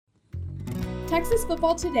Texas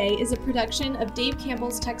Football Today is a production of Dave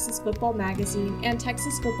Campbell's Texas Football Magazine and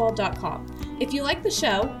TexasFootball.com. If you like the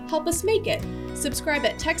show, help us make it. Subscribe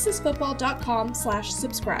at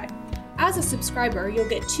TexasFootball.com/subscribe. As a subscriber, you'll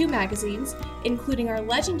get 2 magazines, including our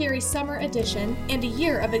legendary summer edition and a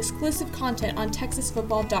year of exclusive content on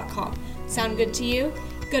TexasFootball.com. Sound good to you?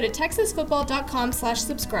 Go to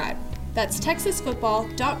TexasFootball.com/subscribe. That's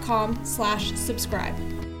TexasFootball.com/subscribe.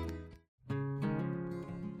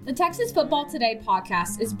 The Texas Football Today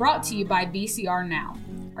podcast is brought to you by VCR Now.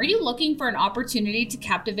 Are you looking for an opportunity to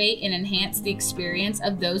captivate and enhance the experience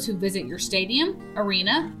of those who visit your stadium,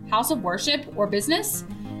 arena, house of worship, or business?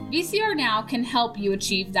 VCR Now can help you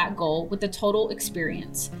achieve that goal with the total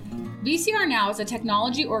experience. VCR Now is a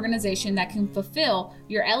technology organization that can fulfill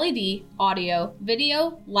your LED, audio,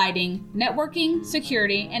 video, lighting, networking,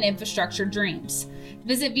 security, and infrastructure dreams.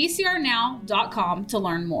 Visit VCRNow.com to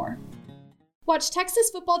learn more. Watch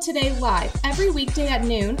Texas Football Today live every weekday at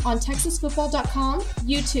noon on TexasFootball.com,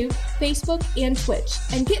 YouTube, Facebook, and Twitch.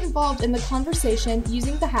 And get involved in the conversation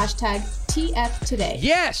using the hashtag TFToday.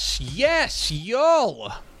 Yes,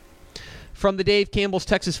 y'all. From the Dave Campbell's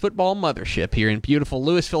Texas Football Mothership here in beautiful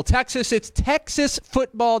Lewisville, Texas, it's Texas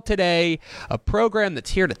Football Today, a program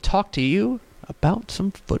that's here to talk to you about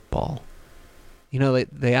some football. You know,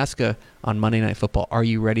 they ask on Monday Night Football, are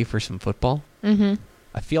you ready for some football? Mm-hmm.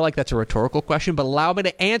 I feel like that's a rhetorical question, but allow me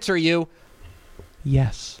to answer you.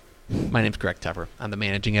 Yes. My name's Greg Tepper. I'm the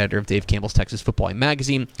managing editor of Dave Campbell's Texas Football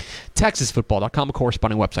Magazine, TexasFootball.com, a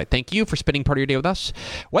corresponding website. Thank you for spending part of your day with us.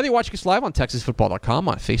 Whether you're watching us live on TexasFootball.com,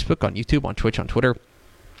 on Facebook, on YouTube, on Twitch, on Twitter,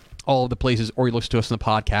 all of the places, or you listen to us on the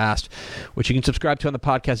podcast, which you can subscribe to on the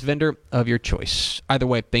podcast vendor of your choice. Either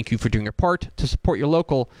way, thank you for doing your part to support your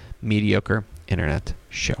local mediocre internet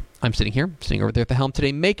show. I'm sitting over there at the helm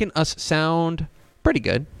today, making us sound pretty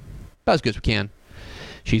good, about as good as we can.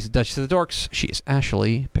 She's the Duchess of the Dorks. She is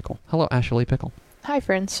Ashley Pickle. Hello, Ashley Pickle. Hi,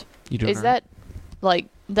 friends. You doing Is that,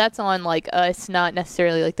 that's on, us, not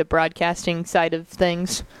necessarily, the broadcasting side of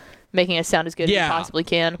things, making us sound as good as we possibly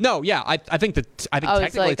can? No, yeah, I think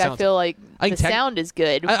technically it sounds... I feel like the sound is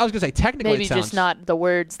good. I was going to say, technically maybe it sounds... just not the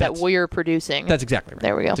words that we're producing. That's exactly right.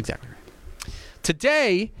 There we go. That's exactly right.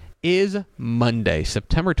 Today is Monday,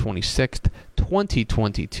 September 26th,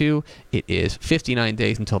 2022. It is 59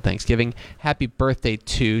 days until Thanksgiving. Happy birthday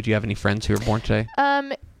to... Do you have any friends who were born today?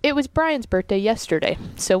 It was Brian's birthday yesterday,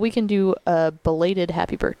 so we can do a belated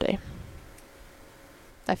happy birthday.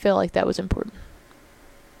 I feel like that was important.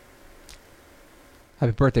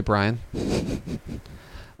 Happy birthday, Brian.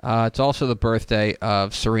 It's also the birthday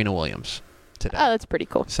of Serena Williams today. Oh, that's pretty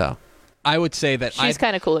cool. So, I would say that she's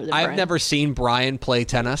kind of cooler than Brian. I've never seen Brian play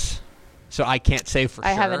tennis, so I can't say for sure.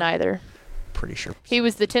 I haven't either. Pretty sure. He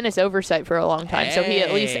was the tennis oversight for a long time, so he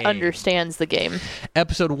at least understands the game.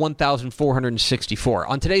 Episode 1464.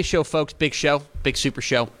 On today's show, folks, big show, big super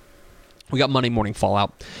show. We got Monday Morning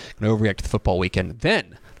Fallout. Going to overreact to the football weekend.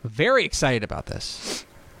 Then, very excited about this.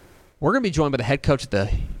 We're going to be joined by the head coach of the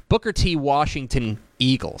Booker T. Washington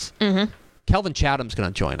Eagles. Mm-hmm. Kelvin Chatham's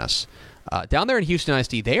going to join us. Down there in Houston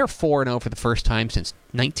ISD, they are 4-0 for the first time since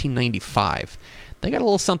 1995. They got a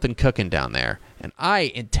little something cooking down there, and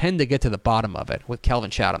I intend to get to the bottom of it with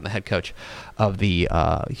Kelvin Chatham, the head coach of the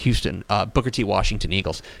Houston Booker T. Washington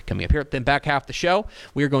Eagles, coming up here. Then back half the show,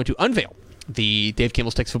 we are going to unveil the Dave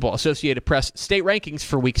Campbell's Texas Football Associated Press state rankings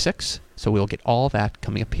for Week 6. So we'll get all that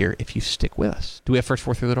coming up here if you stick with us. Do we have first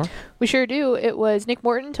four through the door? We sure do. It was Nick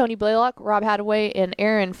Morton, Tony Blaylock, Rob Hadaway, and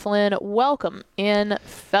Aaron Flynn. Welcome in,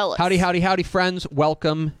 fellas. Howdy, howdy, howdy, friends.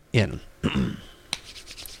 Welcome in.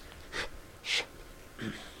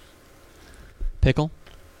 Pickle,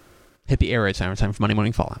 hit the air raid siren time for Monday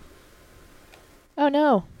Morning Fallout. Oh,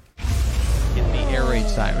 no. Hit the air raid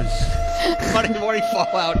sirens. Monday Morning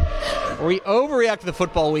Fallout, where we overreact to the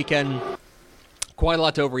football weekend. Quite a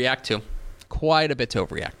lot to overreact to. Quite a bit to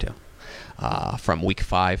overreact to. From Week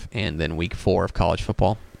 5 and then Week 4 of college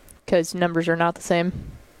football. Because numbers are not the same.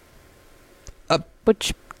 I'd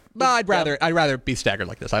rather be staggered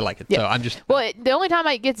like this. I like it. Yeah. So I'm just... Well, the only time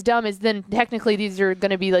it gets dumb is then technically these are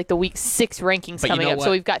going to be like the Week 6 rankings coming up. What?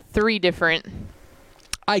 So we've got 3 different...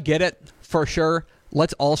 I get it, for sure.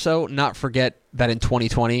 Let's also not forget that in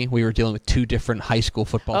 2020, we were dealing with 2 different high school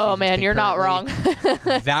football seasons. Oh, man, you're not wrong.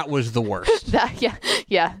 That was the worst.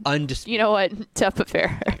 Yeah. Undisputed. You know what? Tough but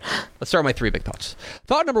fair. Let's start with my 3 big thoughts.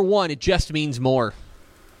 Thought number 1, it just means more.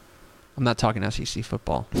 I'm not talking SEC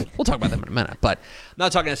football. We'll talk about them in a minute, but I'm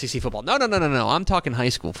not talking SEC football. No. I'm talking high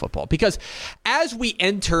school football. Because as we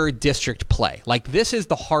enter district play, this is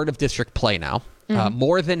the heart of district play now. Mm-hmm.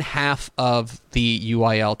 More than half of the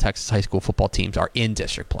UIL Texas high school football teams are in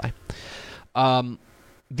district play.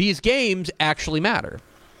 these games actually matter.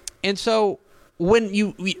 And so when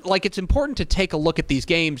it's important to take a look at these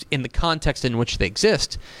games in the context in which they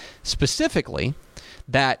exist, specifically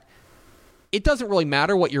that it doesn't really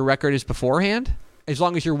matter what your record is beforehand as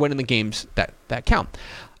long as you're winning the games that count.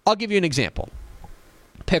 I'll give you an example.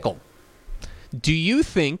 Pickle. Do you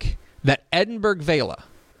think that Edinburgh Vela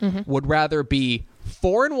would rather be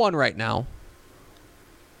 4-1 right now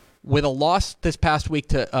with a loss this past week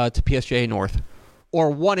to PSGA North,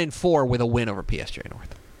 or 1-4 with a win over PSGA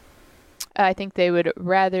North? I think they would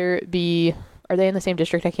rather be. Are they in the same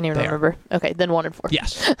district? I can't even remember. Okay, then 1-4.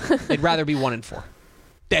 Yes, they'd rather be 1-4.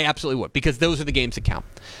 They absolutely would, because those are the games that count.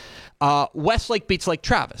 Westlake beats Lake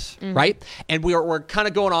Travis, right? And we're kind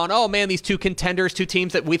of going on, oh man, these two contenders, two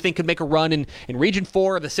teams that we think could make a run in Region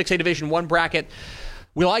 4, the 6A Division 1 bracket.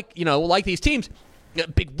 We like these teams.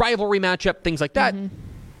 Big rivalry matchup, things like that.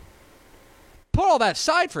 Put all that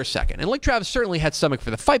aside for a second. And Lake Travis certainly had stomach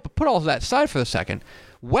for the fight, but put all of that aside for a second.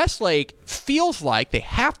 Westlake feels like they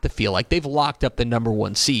have to feel like they've locked up the number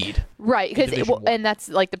 1 seed. Right, and that's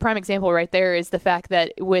like the prime example right there is the fact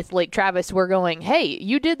that with Lake Travis, we're going, hey,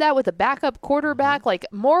 you did that with a backup quarterback. Like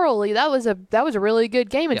morally, that was a really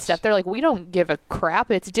good game and stuff. They're like, we don't give a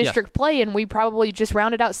crap. It's district play, and we probably just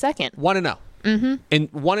rounded out second. 1-0. And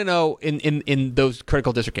 1-0 in those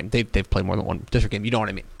critical district games. They've played more than one district game. You know what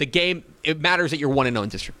I mean? The game, it matters that you're 1-0 in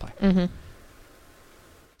district play.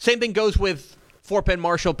 Same thing goes with Fort Bend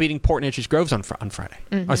Marshall beating Port Neches Groves on Friday.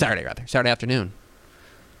 Or Saturday afternoon.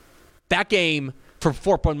 That game for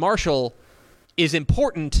Fort Bend Marshall is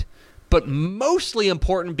important, but mostly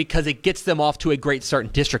important because it gets them off to a great start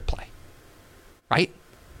in district play. Right?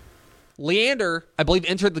 Leander, I believe,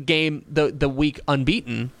 entered the game the week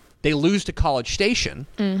unbeaten. They lose to College Station.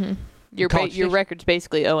 Your record's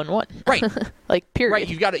basically 0-1. Right. Like, period. Right,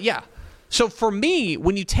 you got it, yeah. So for me,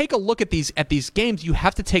 when you take a look at these games, you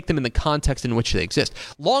have to take them in the context in which they exist.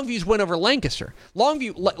 Longview's win over Lancaster.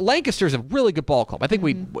 Lancaster's a really good ball club. I think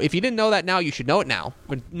if you didn't know that now, you should know it now.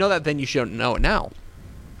 Know that then, you should know it now.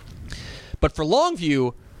 But for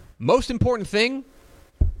Longview, most important thing,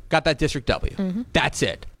 got that district W. That's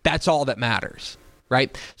it. That's all that matters,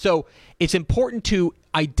 right? So it's important to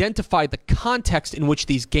identify the context in which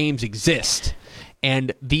these games exist.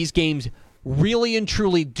 And these games really and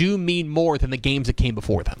truly do mean more than the games that came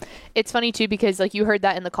before them. It's funny, too, because like you heard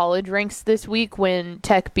that in the college ranks this week when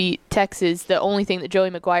Tech beat Texas. The only thing that Joey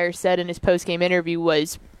McGuire said in his post-game interview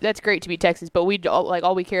was, that's great to beat Texas, but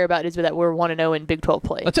all we care about is that we're 1-0 in Big 12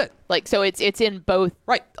 play. That's it. Like, so it's in both.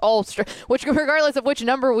 Right. Which, regardless of which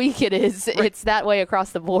number week it is, right, it's that way across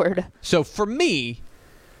the board. So for me,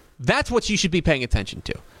 that's what you should be paying attention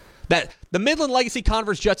to. That the Midland Legacy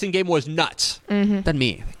Converse Judson game was nuts. Doesn't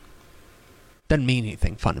mean anything. Doesn't mean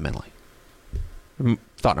anything fundamentally.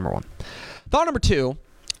 Thought number 1. Thought number 2,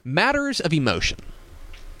 matters of emotion.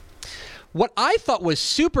 What I thought was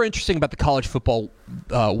super interesting about the college football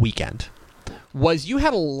weekend was you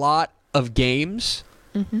had a lot of games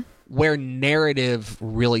where narrative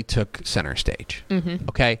really took center stage.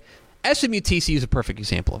 Okay? SMU TCU is a perfect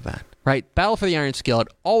example of that, right? Battle for the Iron Skillet,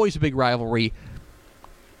 always a big rivalry.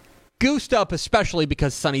 Goosed up, especially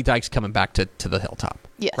because Sonny Dykes coming back to the Hilltop.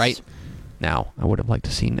 Yes. Right? Now, I would have liked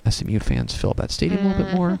to seen SMU fans fill that stadium a little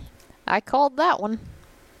bit more. I called that one.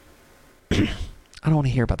 I don't want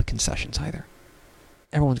to hear about the concessions either.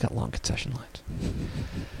 Everyone's got long concession lines.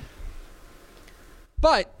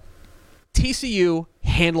 But TCU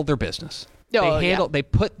handled their business. They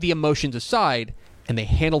put the emotions aside, and they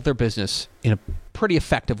handled their business in a pretty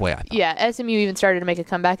effective way, I thought. Yeah, SMU even started to make a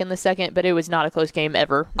comeback in the second, but it was not a close game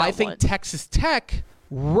ever. I think Texas Tech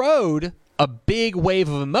rode a big wave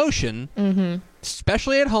of emotion,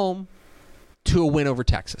 especially at home, to a win over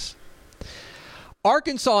Texas.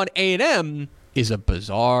 Arkansas and A&M is a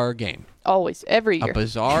bizarre game. Always, every year. A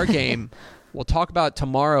bizarre game. We'll talk about it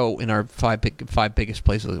tomorrow in our five biggest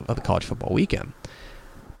plays of the college football weekend.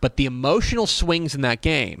 But the emotional swings in that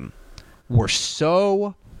game were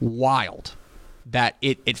so wild that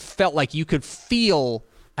it felt like you could feel,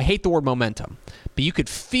 I hate the word momentum, but you could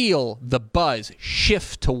feel the buzz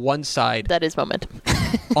shift to one side. That is momentum.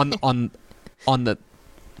 on the,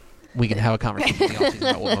 we can have a conversation in the offseason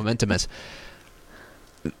about what momentum is.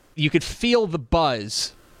 You could feel the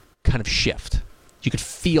buzz kind of shift. You could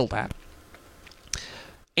feel that.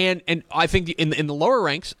 And I think in the lower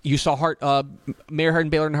ranks, you saw Mayor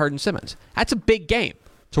Hardin-Baylor and Hardin-Simmons. That's a big game.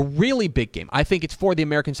 It's a really big game. I think it's for the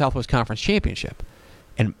American Southwest Conference Championship.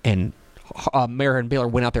 And Mayor Hardin-Baylor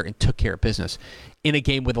went out there and took care of business in a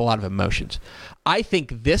game with a lot of emotions. I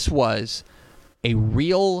think this was a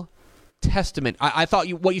real testament. I thought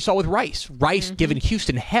what you saw with Rice giving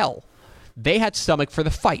Houston hell. They had stomach for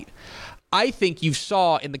the fight. I think you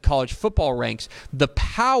saw in the college football ranks the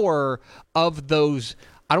power of those,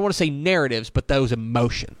 I don't want to say narratives, but those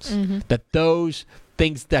emotions. That those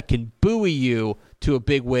things that can buoy you to a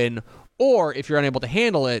big win, or if you're unable to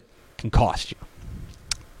handle it, can cost you.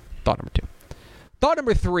 Thought number 2. Thought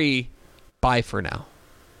number 3, bye for now.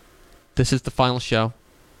 This is the final show.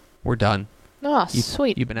 We're done. Oh,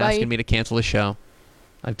 sweet. You've been Bye. asking me to cancel the show.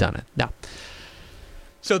 I've done it. No.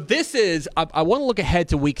 So this is, I want to look ahead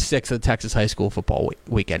to week 6 of the Texas high school football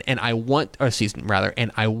weekend, and I want, or season rather,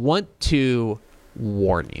 and I want to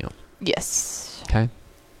warn you. Yes. Okay?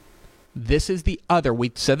 This is the other,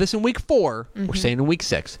 we said this in week 4, we're saying in week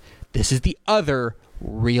 6, this is the other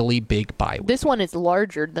really big bye week. This one is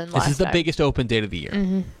larger than last This is the time. biggest open date of the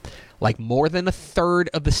year. Like more than a third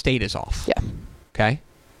of the state is off. Yeah. Okay?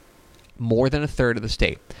 More than a third of the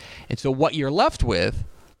state. And so what you're left with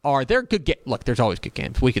are, they're good look, there's always good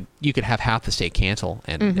games. You could have half the state cancel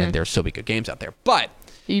and there's still be good games out there. But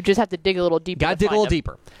You just have to dig a little deeper. got to dig a little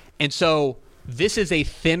deeper. And so this is a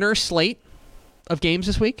thinner slate of games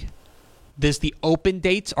this week. The open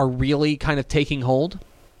dates are really kind of taking hold.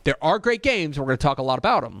 There are great games. We're going to talk a lot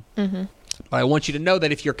about them. But I want you to know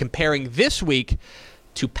that if you're comparing this week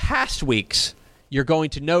to past weeks, you're going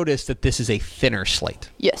to notice that this is a thinner slate.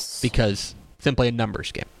 Yes. Because simply a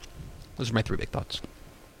numbers game. Those are my 3 big thoughts.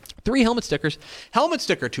 3 helmet stickers. Helmet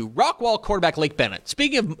sticker to Rockwall quarterback Lake Bennett.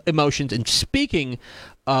 Speaking of emotions and speaking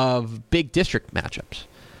of big district matchups,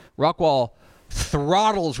 Rockwall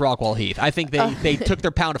throttles Rockwall Heath. I think they took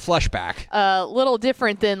their pound of flesh back. A little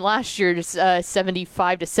different than last year's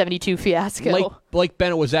 75-72 fiasco. Blake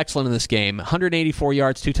Bennett was excellent in this game. 184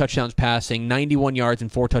 yards, 2 touchdowns passing, 91 yards and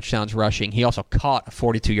 4 touchdowns rushing. He also caught a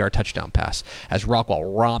 42-yard touchdown pass as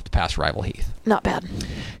Rockwall romped past rival Heath. Not bad.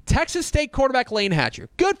 Texas State quarterback Lane Hatcher.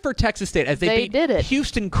 Good for Texas State as they beat did it.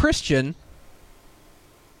 Houston Christian.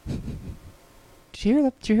 Did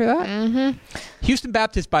you hear that? Mm-hmm. Houston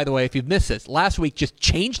Baptist, by the way, if you've missed this, last week just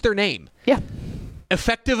changed their name. Yeah.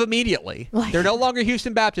 Effective immediately. They're no longer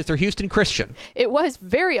Houston Baptist. They're Houston Christian. It was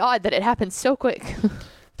very odd that it happened so quick.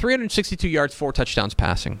 362 yards, 4 touchdowns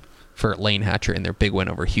passing for Lane Hatcher in their big win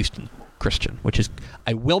over Houston Christian, which is,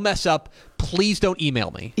 I will mess up. Please don't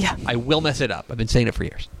email me. Yeah. I will mess it up. I've been saying it for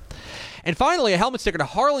years. And finally, a helmet sticker to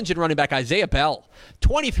Harlingen running back Isaiah Bell.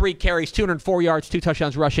 23 carries, 204 yards, 2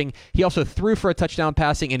 touchdowns rushing. He also threw for a touchdown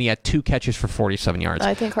passing, and he had 2 catches for 47 yards.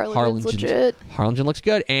 I think Harlingen's legit. Harlingen looks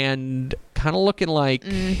good and kind of looking like...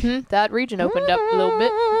 That region opened up a little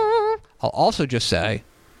bit. I'll also just say,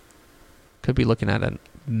 could be looking at a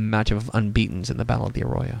match of unbeatens in the Battle of the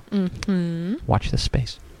Arroyo. Watch this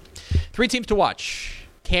space. 3 teams to watch.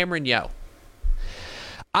 Cameron Yo.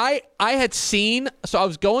 I had seen, so I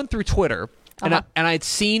was going through Twitter, and I had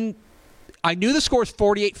seen, I knew the score is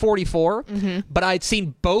 48-44, but I had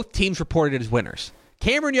seen both teams reported as winners.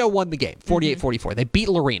 Cameron Yo won the game, 48-44. They beat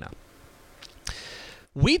Lorena.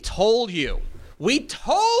 We told you when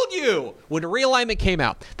the realignment came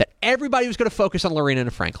out that everybody was going to focus on Lorena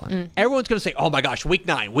and Franklin. Everyone's going to say, oh my gosh, week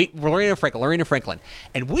 9, Lorena and Franklin.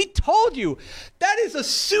 And we told you that is a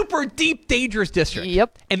super deep, dangerous district.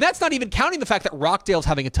 Yep. And that's not even counting the fact that Rockdale's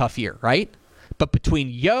having a tough year, right? But between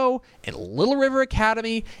Yo and Little River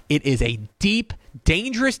Academy, it is a deep,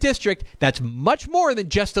 dangerous district that's much more than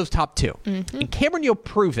just those top 2. And Cameron Yo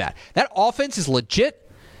proved that. That offense is legit.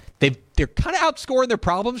 They're kind of outscoring their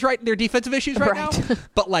problems, right? Their defensive issues right now.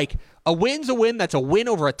 But like, a win's a win. That's a win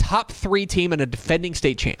over a top 3 team and a defending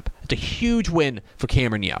state champ. It's a huge win for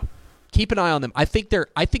Cameron Yo. Keep an eye on them. I think they're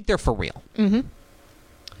for real.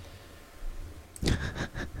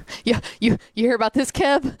 Yeah, you hear about this,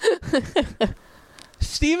 Kev?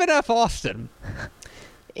 Stephen F. Austin.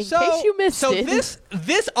 In case you missed it. So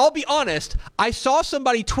this, I'll be honest, I saw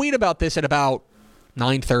somebody tweet about this at about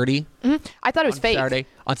 9:30. I thought it was fake.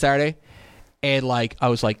 On Saturday, and like I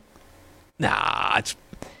was like, nah,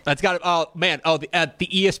 that's got to. Oh man, the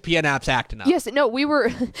ESPN app's acting up. Yes, no, we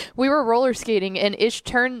were roller skating, and Ish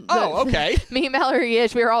turned. Okay. Me, Mallory,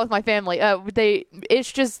 Ish, we were all with my family.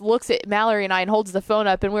 Ish just looks at Mallory and I and holds the phone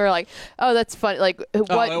up, and we were like, "Oh, that's funny." Like,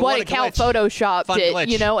 what account Photoshop did, glitch.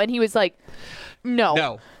 you know? And he was like,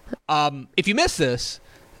 "No." If you missed this,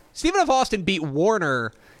 Stephen F. Austin beat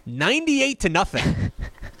Warner 98-0.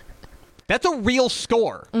 That's a real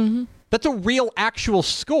score. That's a real actual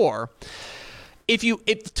score. If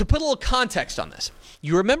to put a little context on this,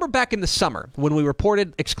 you remember back in the summer when we reported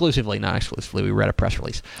not exclusively, we read a press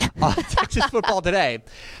release on Texas Football Today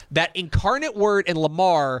that Incarnate Word and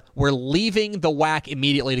Lamar were leaving the WAC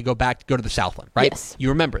immediately to go to the Southland, right? Yes. You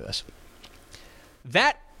remember this.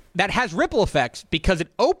 That that has ripple effects because it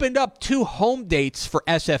opened up 2 home dates for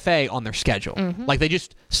SFA on their schedule. Like they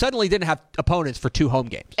just suddenly didn't have opponents for 2 home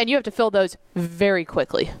games. And you have to fill those very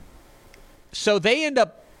quickly. So they end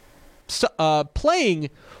up playing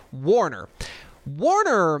Warner.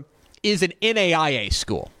 Warner is an NAIA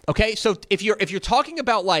school. Okay, so if you're talking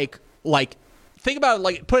about like think about it,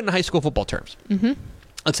 like put it in high school football terms.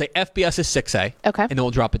 Let's say FBS is 6A. Okay. And then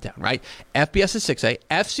we'll drop it down, right? FBS is 6A.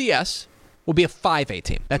 FCS will be a 5A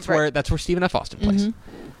team. That's where Stephen F. Austin plays.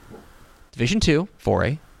 Division 2,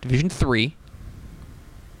 4A. Division 3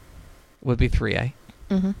 would be 3A.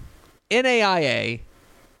 NAIA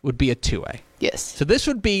would be a 2A. Yes. So this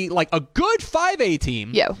would be like a good 5A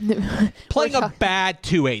team playing a bad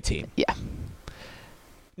 2A team. Yeah.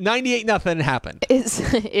 98-0 happened.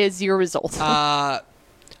 Is your result.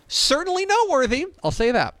 Certainly noteworthy, I'll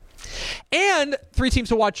say that. And 3 teams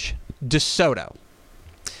to watch: DeSoto.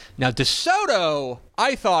 Now, DeSoto,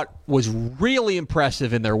 I thought, was really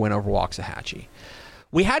impressive in their win over Waxahachie.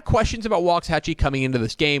 We had questions about Waxahachie coming into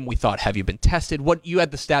this game. We thought, have you been tested? You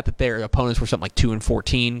had the stat that their opponents were something like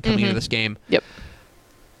 2-14 coming into this game. Yep.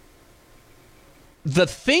 The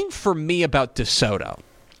thing for me about DeSoto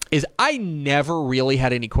is I never really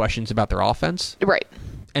had any questions about their offense. Right.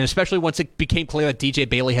 And especially once it became clear that DJ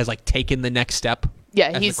Bailey has like taken the next step. Yeah,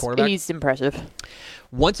 as the quarterback. He's impressive.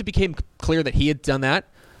 Once it became clear that he had done that,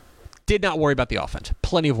 did not worry about the offense.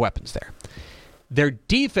 Plenty of weapons there. Their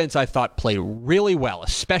defense, I thought, played really well,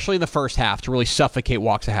 especially in the first half, to really suffocate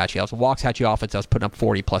Waxahachie. That was a Waxahachie offense that was putting up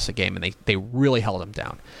 40-plus a game, and they really held them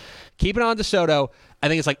down. Keeping on DeSoto, I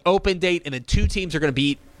think it's like open date, and then 2 teams are going to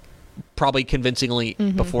beat probably convincingly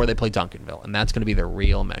before they play Duncanville, and that's going to be their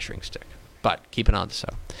real measuring stick. But keeping on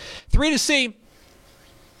DeSoto. 3 to C,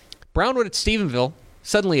 Brownwood at Stephenville.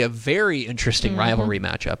 Suddenly a very interesting rivalry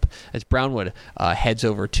matchup as Brownwood heads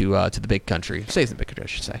over to the big country. Stays in the big country, I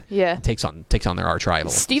should say. Yeah. Takes on their arch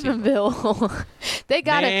rival. Stephenville. They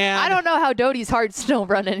got it. Man. I don't know how Doty's heart's still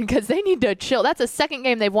running because they need to chill. That's a second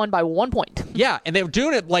game they've won by 1 point. Yeah, and they were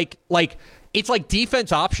doing it like it's like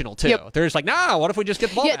defense optional too. Yep. They're just like, nah, what if we just get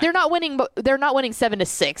the ball back? They're not winning. They're not winning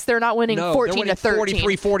 7-6. They're not winning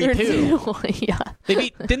 14-13. 43-42. Yeah.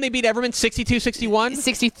 Didn't they beat Everman 62-61?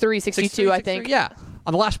 63-62, I think. Yeah,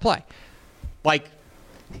 on the last play. Like,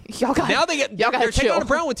 y'all got now they're taking on a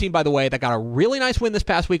Brownwood team, by the way, that got a really nice win this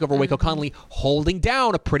past week over Waco Connolly, holding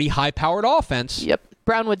down a pretty high-powered offense. Yep.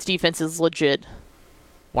 Brownwood's defense is legit.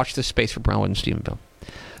 Watch this space for Brownwood and Stephenville.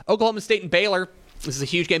 Oklahoma State and Baylor. This is a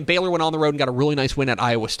huge game. Baylor went on the road and got a really nice win at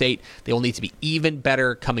Iowa State. They will need to be even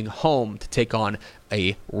better coming home to take on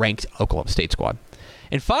a ranked Oklahoma State squad.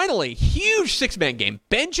 And finally, huge 6-man game.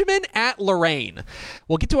 Benjamin at Lorraine.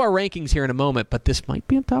 We'll get to our rankings here in a moment, but this might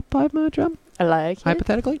be a top 5 matchup. I like it.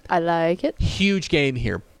 Hypothetically. I like it. Huge game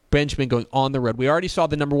here. Benjamin going on the road. We already saw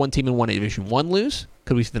the number 1 team in 1A Division 1 lose.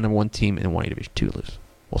 Could we see the number 1 team in 1A Division 2 lose?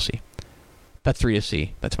 We'll see. That's 3 to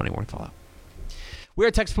C. That's Monday Morning Fallout. We're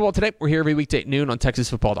at Texas Football Today. We're here every weekday at noon on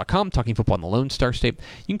TexasFootball.com, talking football in the Lone Star State.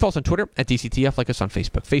 You can follow us on Twitter at DCTF, like us on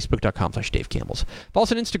Facebook, Facebook.com/Dave Campbell's. Follow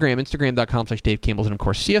us on Instagram, Instagram.com/Dave Campbell's, and of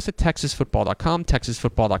course, see us at TexasFootball.com.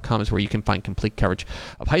 TexasFootball.com is where you can find complete coverage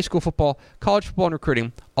of high school football, college football, and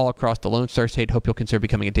recruiting all across the Lone Star State. Hope you'll consider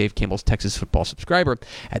becoming a Dave Campbell's Texas Football subscriber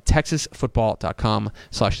at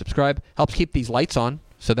TexasFootball.com/subscribe. Helps keep these lights on,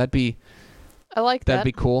 so that'd be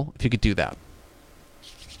cool if you could do that.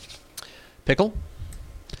 Pickle?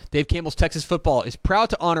 Dave Campbell's Texas Football is proud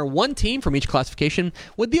to honor 1 team from each classification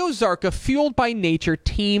with the Ozarka Fueled by Nature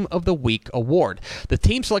Team of the Week Award. The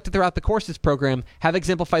teams selected throughout the course of this program have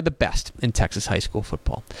exemplified the best in Texas high school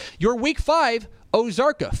football. Your Week 5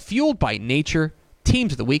 Ozarka Fueled by Nature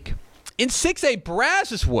Teams of the Week. In 6A,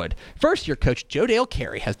 Brazos Wood, first-year coach Joe Dale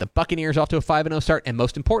Carey has the Buccaneers off to a 5-0 start and,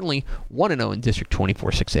 most importantly, 1-0 in District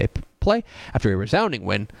 24 6A play after a resounding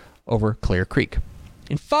win over Clear Creek.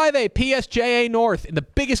 In 5A, PSJA North, in the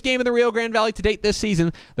biggest game in the Rio Grande Valley to date this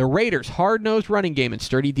season, the Raiders' hard-nosed running game and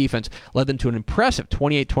sturdy defense led them to an impressive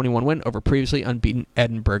 28-21 win over previously unbeaten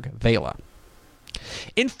Edinburgh Vela.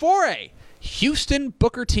 In 4A, Houston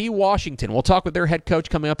Booker T. Washington. We'll talk with their head coach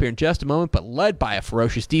coming up here in just a moment, but led by a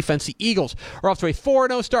ferocious defense, the Eagles are off to a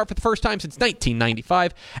 4-0 start for the first time since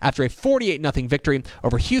 1995 after a 48-0 victory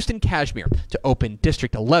over Houston Cashmere to open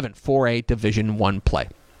District 11 4A Division I play.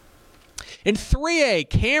 In 3A,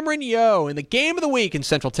 Cameron Yo, in the game of the week in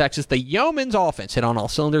Central Texas, the Yeoman's offense hit on all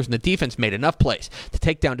cylinders and the defense made enough plays to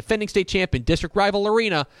take down defending state champion district rival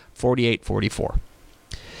Lorena 48-44.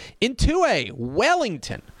 In 2A,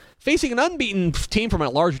 Wellington Facing an unbeaten team from a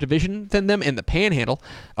larger division than them in the Panhandle,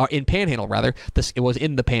 it was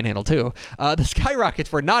in the Panhandle too. The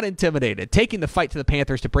Skyrockets were not intimidated, taking the fight to the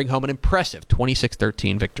Panthers to bring home an impressive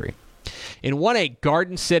 26-13 victory. In 1A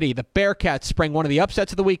Garden City, the Bearcats sprang one of the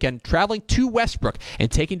upsets of the weekend, traveling to Westbrook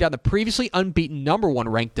and taking down the previously unbeaten number 1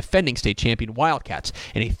 ranked defending state champion Wildcats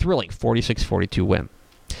in a thrilling 46-42 win.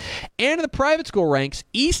 And in the private school ranks,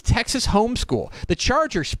 East Texas Homeschool. The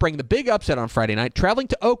Chargers sprang the big upset on Friday night, traveling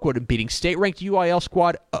to Oakwood and beating state-ranked UIL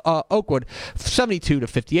squad Oakwood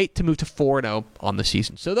 72-58 to move to 4-0 on the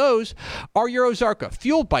season. So those are your Ozarka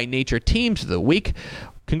Fueled by Nature teams of the week.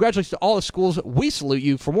 Congratulations to all the schools. We salute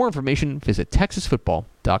you. For more information, visit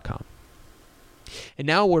texasfootball.com. And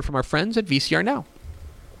now a word from our friends at VCR Now.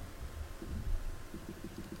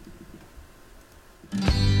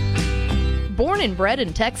 Born and bred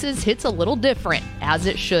in Texas hits a little different, as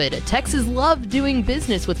it should. Texas loves doing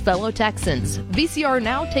business with fellow Texans. VCR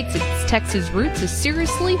Now takes its Texas roots as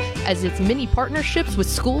seriously as its many partnerships with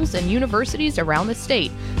schools and universities around the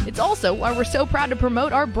state. It's also why we're so proud to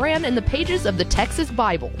promote our brand in the pages of the Texas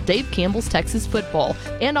Bible, Dave Campbell's Texas Football,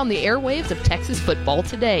 and on the airwaves of Texas Football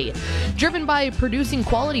Today. Driven by producing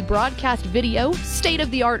quality broadcast video,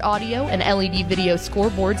 state-of-the-art audio, and LED video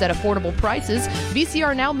scoreboards at affordable prices,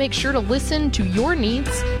 VCR Now makes sure to listen to your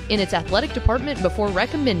needs in its athletic department before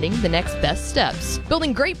recommending the next best steps.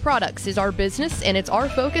 Building great products is our business, and it's our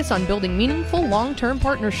focus on building meaningful long-term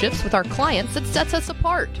partnerships with our clients that sets us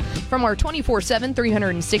apart. From our 24/7,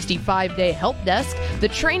 365-day help desk, the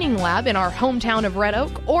training lab in our hometown of Red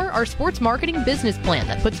Oak, or our sports marketing business plan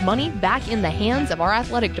that puts money back in the hands of our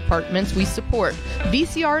athletic departments we support,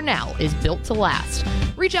 VCR Now is built to last.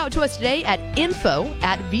 Reach out to us today at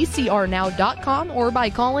info@vcrnow.com or by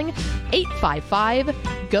calling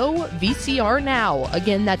 855-GO-VCR-NOW.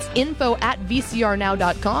 Again, that's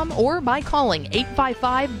info@vcrnow.com or by calling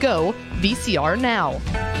 855-GO-VCR-NOW.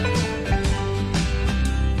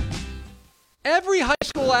 Every high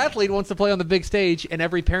school athlete wants to play on the big stage, and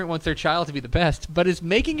every parent wants their child to be the best. But is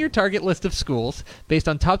making your target list of schools based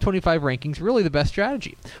on top 25 rankings really the best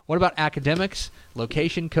strategy? What about academics,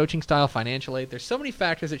 location, coaching style, financial aid? There's so many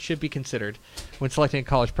factors that should be considered when selecting a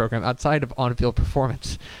college program outside of on-field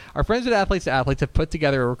performance. Our friends at Athletes to Athletes have put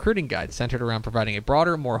together a recruiting guide centered around providing a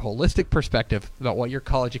broader, more holistic perspective about what your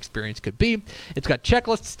college experience could be. It's got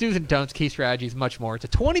checklists, do's and don'ts, key strategies, much more. It's a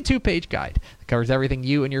 22-page guide that covers everything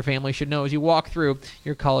you and your family should know as you walk through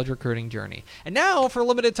your college recruiting journey. And now, for a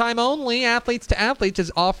limited time only, Athletes to Athletes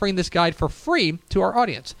is offering this guide for free to our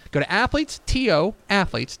audience. Go to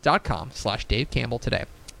athletes.com/Dave Campbell today.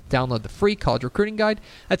 Download the free college recruiting guide.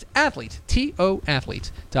 That's athletes.com,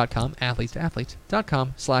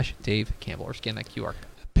 athletes.com/Dave Campbell, or scan that QR.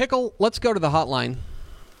 Pickle, let's go to the hotline,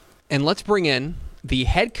 and let's bring in the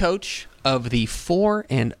head coach of the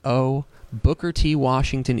 4-0 Booker T.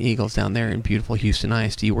 Washington Eagles down there in beautiful Houston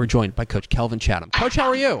ISD. We're joined by Coach Kelvin Chatham. Coach, how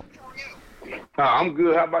are you? I'm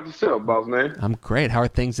good. How about yourself, boss man? I'm great. How are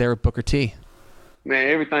things there at Booker T? Man,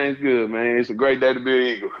 everything's good, man. It's a great day to be an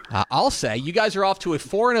Eagle. I'll say. You guys are off to a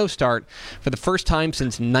 4-0 start for the first time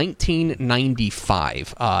since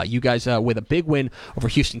 1995. You guys with a big win over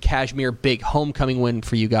Houston Cashmere, big homecoming win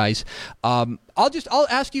for you guys. I'll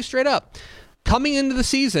ask you straight up. Coming into the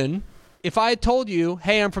season, if I had told you,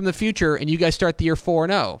 hey, I'm from the future, and you guys start the year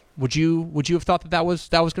 4-0, would you have thought that was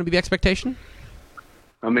going to be the expectation?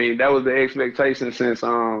 I mean, that was the expectation since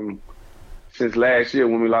last year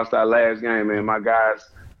when we lost our last game, man. My guys,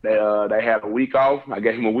 they had a week off. I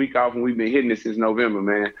gave them a week off, and we've been hitting it since November,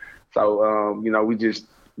 man. So,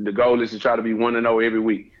 the goal is to try to be 1-0 every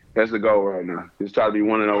week. That's the goal right now. Just try to be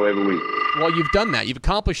 1-0 every week. Well, you've done that. You've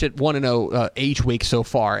accomplished it 1-0 each week so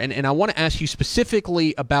far. And I want to ask you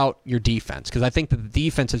specifically about your defense, because I think that the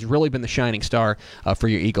defense has really been the shining star for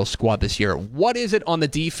your Eagles squad this year. What is it on the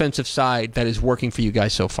defensive side that is working for you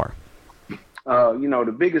guys so far?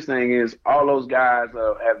 The biggest thing is all those guys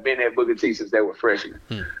have been at Booker T since they were freshmen.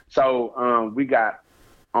 So we got,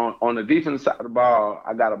 on the defensive side of the ball,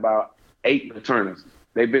 I got about 8 returners.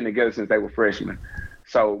 They've been together since they were freshmen.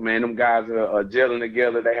 So, man, them guys are gelling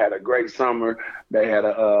together. They had a great summer. They had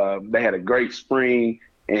a great spring,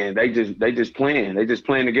 and they just playing. They just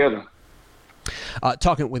playing together.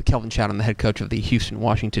 Talking with Kelvin Chatham, the head coach of the Houston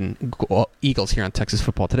Washington Eagles here on Texas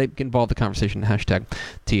Football Today. Get involved in the conversation, hashtag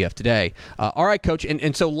TF Today. All right, Coach.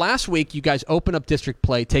 And so last week you guys opened up district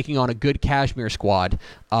play, taking on a good Cashmere squad,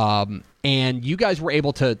 and you guys were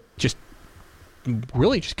able to just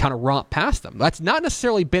really just kind of romp past them. That's not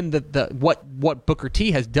necessarily been what Booker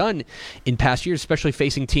T has done in past years, especially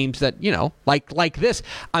facing teams that, like this.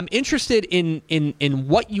 I'm interested in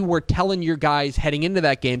what you were telling your guys heading into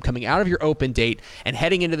that game, coming out of your open date and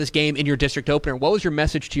heading into this game in your district opener. What was your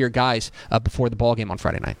message to your guys before the ball game on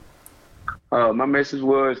Friday night? My message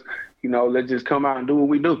was, let's just come out and do what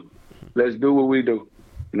we do. Let's do what we do.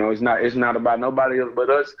 It's not about nobody else but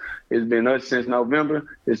us. It's been us since November.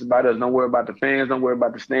 It's about us. Don't worry about the fans. Don't worry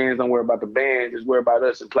about the stands. Don't worry about the band. Just worry about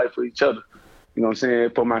us and play for each other. You know what I'm saying?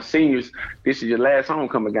 For my seniors, this is your last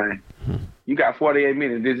homecoming game. You got 48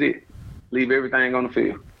 minutes. This is it. Leave everything on the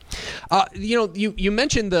field. You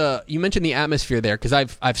mentioned the atmosphere there, because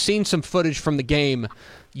I've seen some footage from the game.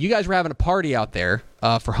 You guys were having a party out there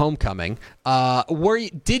for homecoming.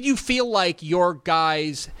 Did you feel like your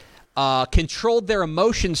guys controlled their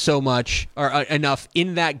emotions so much or enough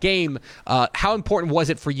in that game? How important was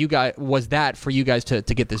it for you guys? Was that for you guys to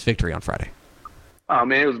get this victory on Friday? Oh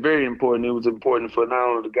man, it was very important. It was important for not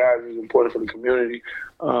only the guys, it was important for the community.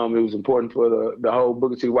 It was important for the whole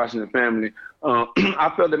Booker T. Washington family.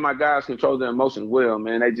 I felt that my guys controlled their emotions well,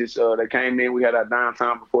 man. They just they came in. We had our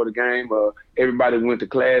downtime before the game. Everybody went to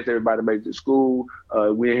class. Everybody made it to school.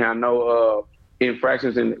 We didn't have no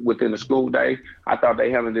infractions within the school day. I thought they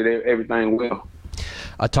handled everything well.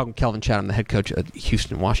 Talking to Kelvin Chatham, the head coach of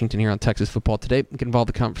Houston, Washington, here on Texas Football Today. Get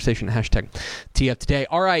involved in the conversation at #TF Today.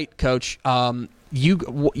 All right, Coach.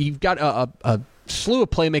 You've got a slew of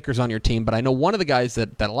playmakers on your team, but I know one of the guys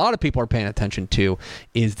that a lot of people are paying attention to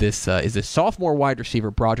is this sophomore wide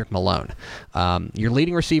receiver, Broderick Malone. Your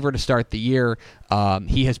leading receiver to start the year.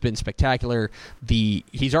 He has been spectacular.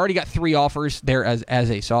 He's already got 3 offers there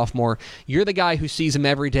as a sophomore. You're the guy who sees him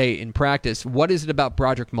every day in practice. What is it about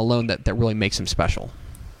Broderick Malone that really makes him special?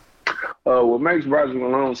 What makes Broderick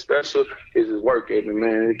Malone special is his work ethic,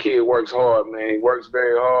 man. The kid works hard, man. He works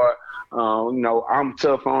very hard. I'm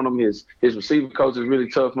tough on him. His receiver coach is really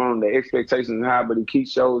tough on him. The expectations are high, but he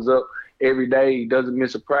shows up every day. He doesn't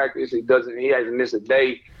miss a practice. He hasn't missed a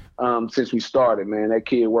day since we started, man. That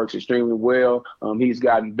kid works extremely well. He's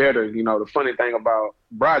gotten better. The funny thing about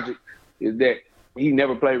Broderick is that he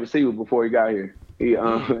never played receiver before he got here. He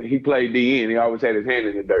played DN. He always had his hand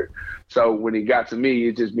in the dirt. So when he got to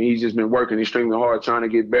me, he's just been working extremely hard, trying to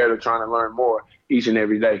get better, trying to learn more each and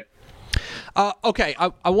every day. Okay,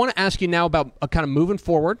 I want to ask you now about kind of moving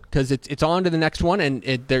forward, because it's on to the next one, and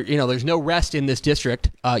there's no rest in this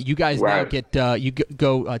district. You guys now get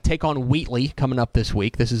go take on Wheatley coming up this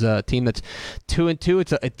week. This is a team that's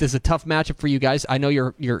 2-2. This is a tough matchup for you guys. I know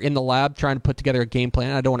you're in the lab trying to put together a game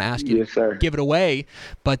plan. I don't want to ask you to give it away,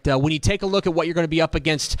 but when you take a look at what you're going to be up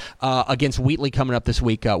against Wheatley coming up this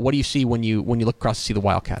week, what do you see when you look across to see the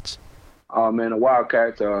Wildcats? Oh man, the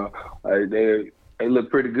Wildcats they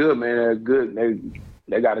look pretty good, man. They're good.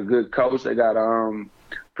 They got a good coach. They got a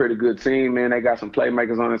pretty good team, man. They got some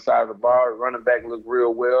playmakers on the side of the ball. The running back look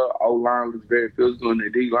real well. O-line looks very physical, and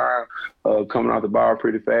the D-line coming off the ball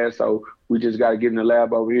pretty fast. So we just got to get in the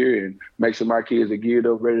lab over here and make sure my kids are geared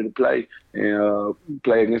up, ready to play, and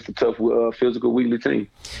play against a tough physical Wheatley team.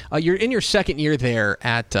 You're in your second year there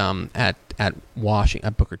at Washington,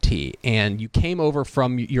 at Booker T, and you came over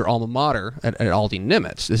from your alma mater at Aldine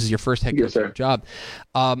Nimitz. This is your first head coach job.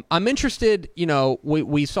 I'm interested.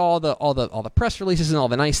 We saw all the press releases and all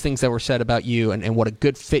the nice things that were said about you, and what a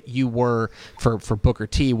good fit you were for Booker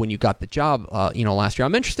T when you got the job. Last year.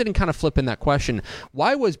 I'm interested in kind of flipping that question.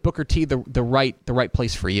 Why was Booker T the right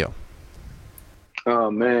place for you?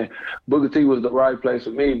 Oh, man, Booker T was the right place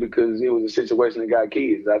for me because it was a situation that got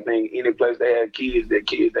kids. I think any place that had kids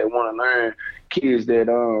that want to learn, kids that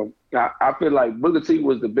I feel like Booker T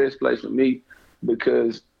was the best place for me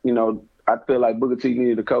because, I feel like Booker T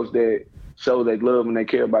needed a coach that shows they love and they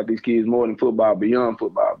care about these kids more than football, beyond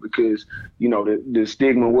football, because, the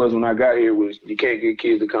stigma was when I got here was you can't get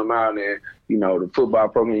kids to come out and, the football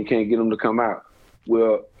program, you can't get them to come out.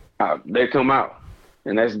 Well, they come out.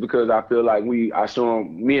 And that's because I feel like me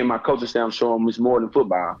and my coaching staff show them it's more than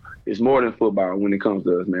football. It's more than football when it comes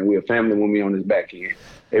to us, man. We're a family when we're on this back end.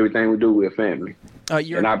 Everything we do, we're a family.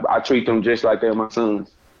 And I treat them just like they're my sons.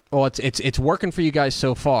 Well, it's working for you guys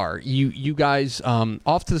so far. You guys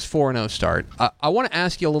off to this 4-0 start. I want to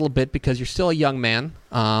ask you a little bit because you're still a young man.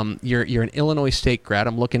 You're an Illinois State grad.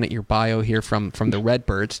 I'm looking at your bio here from the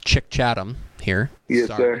Redbirds. Chick Chatham here. Yes,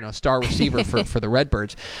 sir. Star receiver for the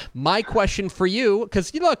Redbirds. My question for you,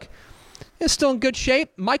 because you look, it's still in good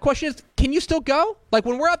shape. My question is, can you still go? Like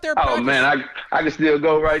when we're out there practicing? Oh, man, I can still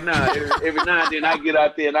go right now. Every now and then I get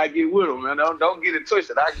out there and I get with them, man. Don't get it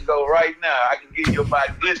twisted. I can go right now. I can give you about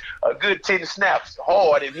a good 10 snaps,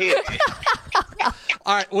 hard and heavy.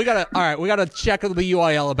 All right, we gotta check with the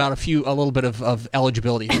UIL about a little bit of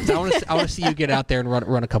eligibility. I want to see you get out there and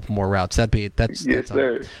run a couple more routes. That's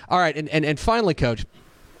sir. All right, and finally, Coach,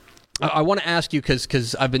 I want to ask you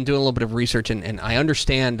because I've been doing a little bit of research and I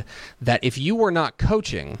understand that if you were not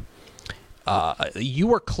coaching, you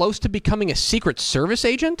were close to becoming a Secret Service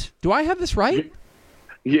agent. Do I have this right?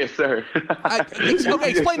 Yes, sir.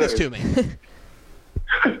 Okay, explain this to me.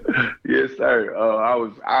 Yes, sir.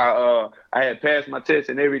 I had passed my test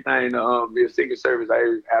and everything to be a Secret Service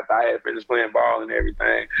after I had finished playing ball and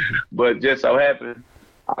everything, but just so happened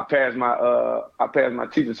I passed my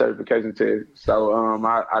teaching certification test. So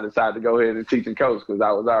I decided to go ahead and teach and coach because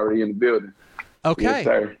I was already in the building. Okay. Yes,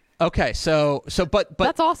 sir. Okay, so but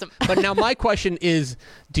that's awesome. But now my question is,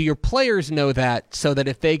 do your players know that so that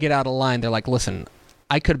if they get out of line, they're like, listen,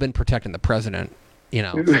 I could have been protecting the president.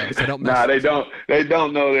 So don't mess. Nah, they don't. They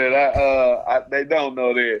don't know that. They don't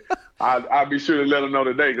know that. I'll be sure to let them know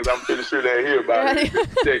today because I'm pretty sure they'll hear about it.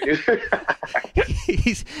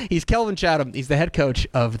 He's Kelvin Chatham. He's the head coach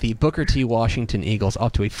of the Booker T. Washington Eagles,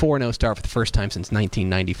 up to a 4-0 start for the first time since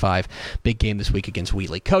 1995. Big game this week against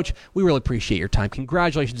Wheatley. Coach, we really appreciate your time.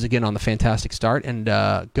 Congratulations again on the fantastic start, and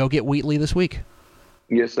go get Wheatley this week.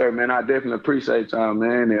 Yes, sir, man. I definitely appreciate y'all,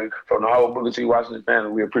 man. And from the whole Booker T. Washington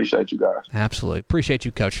family, we appreciate you guys. Absolutely. Appreciate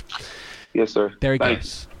you, Coach. Yes, sir. There he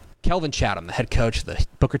goes. Kelvin Chatham, the head coach of the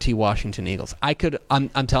Booker T. Washington Eagles.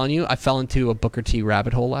 I'm telling you, I fell into a Booker T.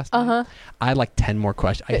 rabbit hole last night. I had like 10 more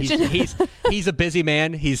questions. He's a busy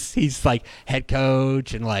man. He's like head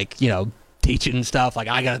coach and teaching stuff. Like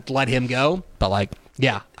I gotta let him go. But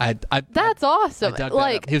yeah, that's awesome.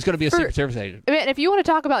 He was going to be a Secret Service agent. I mean, if you want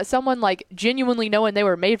to talk about someone genuinely knowing they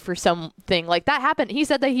were made for something, that happened. He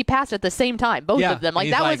said that he passed at the same time, both of them.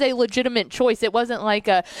 That was a legitimate choice. It wasn't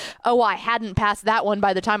I hadn't passed that one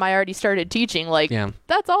by the time I already started teaching.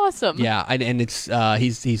 That's awesome. Yeah, and it's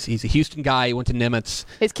he's a Houston guy. He went to Nimitz.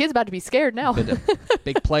 His kid's about to be scared now.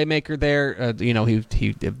 Big playmaker there.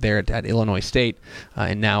 He there at Illinois State,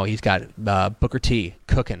 and now he's got Booker T.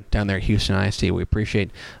 cooking down there at Houston ISD. We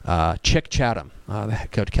appreciate Chick Chatham, the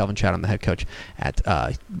head coach, Kelvin Chatham, the head coach at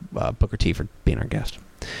Booker T, for being our guest.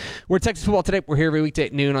 We're at Texas Football Today. We're here every weekday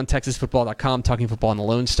at noon on TexasFootball.com, talking football in the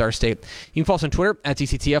Lone Star State. You can follow us on Twitter at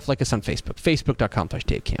TCTF, like us on Facebook,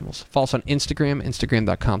 Facebook.com/Dave Campbells. Follow us on Instagram,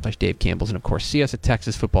 Instagram.com/Dave Campbells, and of course, see us at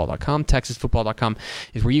TexasFootball.com. TexasFootball.com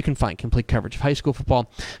is where you can find complete coverage of high school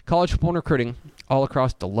football, college football, and recruiting all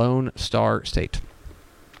across the Lone Star State.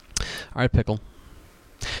 All right, Pickle.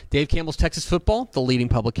 Dave Campbell's Texas Football, the leading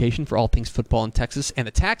publication for all things football in Texas, and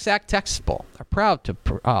the TaxAct Texas Bowl are proud to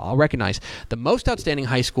recognize the most outstanding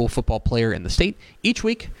high school football player in the state each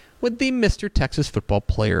week with the Mr. Texas Football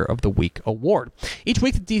Player of the Week award. Each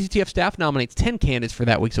week, the DCTF staff nominates 10 candidates for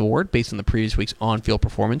that week's award based on the previous week's on-field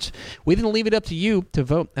performance. We then leave it up to you to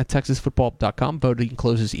vote at TexasFootball.com. Voting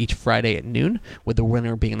closes each Friday at noon, with the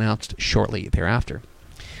winner being announced shortly thereafter.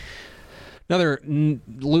 Another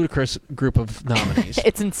ludicrous group of nominees.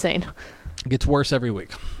 It's insane. It gets worse every week.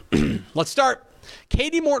 Let's start.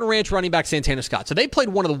 Katy Morton Ranch running back Santana Scott. So they played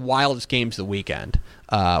one of the wildest games of the weekend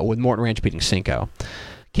with Morton Ranch beating Cinco.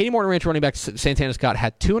 Katy Morton Ranch running back Santana Scott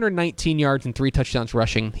had 219 yards and 3 touchdowns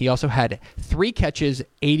rushing. He also had 3 catches,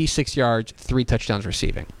 86 yards, 3 touchdowns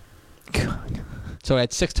receiving. God. So he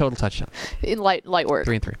had 6 total touchdowns. In light work.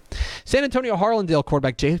 3 and 3. San Antonio Harlandale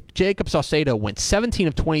quarterback Jacob Saucedo went 17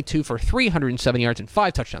 of 22 for 307 yards and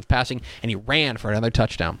 5 touchdowns passing, and he ran for another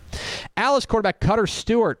touchdown. Alice quarterback Cutter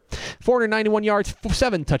Stewart, 491 yards,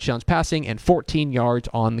 7 touchdowns passing, and 14 yards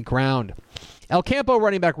on the ground. El Campo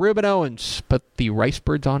running back Ruben Owens put the Rice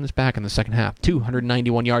Birds on his back in the second half.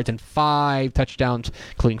 291 yards and 5 touchdowns,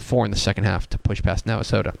 including 4 in the second half to push past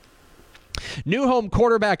Navasota. New home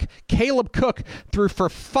quarterback Caleb Cook threw for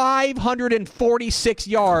 546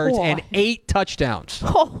 yards and 8 touchdowns.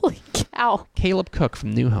 Holy cow. Caleb Cook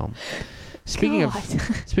from New Home. Speaking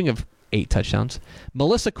of 8 touchdowns,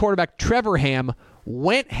 Melissa quarterback Trevor Ham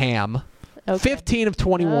went ham. Okay. 15 of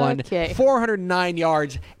 21, 409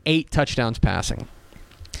 yards, 8 touchdowns passing.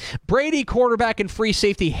 Brady quarterback and free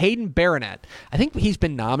safety Hayden Baronet. I think he's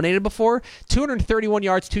been nominated before. 231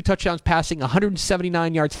 yards, 2 touchdowns passing,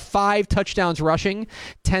 179 yards, 5 touchdowns rushing,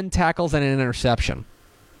 10 tackles, and an interception.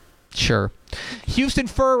 Sure. Houston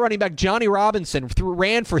Fur running back Johnny Robinson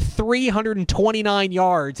ran for 329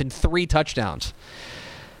 yards and 3 touchdowns.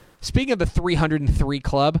 Speaking of the 303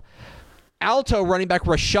 club, Alto running back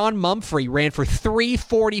Rashawn Mumphrey ran for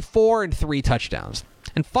 344 and 3 touchdowns.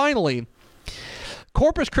 And finally,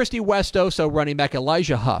 Corpus Christi West Oso running back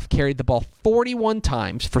Elijah Huff carried the ball 41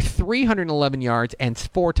 times for 311 yards and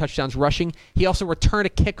 4 touchdowns rushing. He also returned a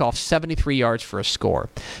kickoff 73 yards for a score.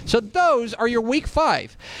 So those are your Week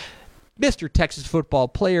 5 Mr. Texas Football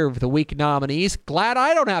Player of the Week nominees. Glad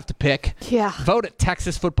I don't have to pick. Yeah. Vote at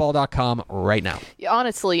texasfootball.com right now.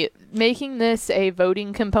 Honestly, making this a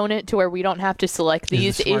voting component to where we don't have to select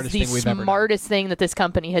these is the smartest thing that this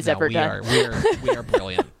company has ever done. We are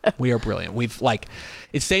brilliant. We are brilliant. We've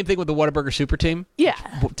it's the same thing with the Whataburger Super Team. Yeah.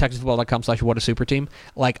 TexasFootball.com/WhataSuperTeam.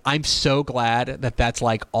 I'm so glad that that's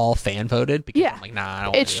all fan voted because I'm like, nah, I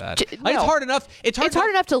don't want to do that. It's hard enough. It's hard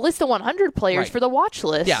enough to list the 100 players for the watch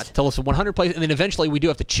list. Yeah, to list the 100 players, and then eventually we do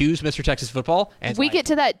have to choose Mr. Texas Football. And we get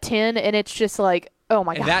to that 10, and it's just oh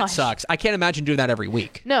my gosh. That sucks. I can't imagine doing that every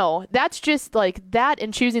week. No, that's just that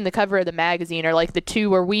and choosing the cover of the magazine are the two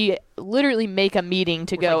where we literally make a meeting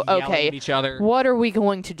to go, okay, at each other. What are we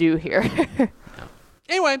going to do here?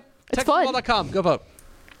 Anyway, TexasFootball.com. Go vote.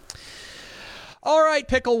 All right,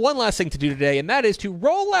 Pickle, one last thing to do today, and that is to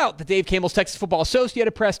roll out the Dave Campbell's Texas Football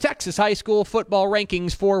Associated Press Texas High School Football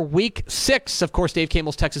Rankings for Week 6. Of course, Dave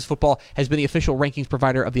Campbell's Texas Football has been the official rankings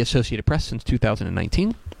provider of the Associated Press since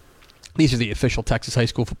 2019. These are the official Texas high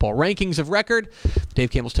school football rankings of record.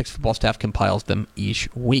 Dave Campbell's Texas Football staff compiles them each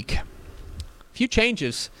week. A few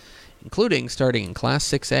changes, including starting in Class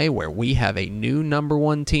 6A, where we have a new number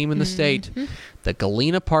 1 team in the state. The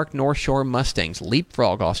Galena Park North Shore Mustangs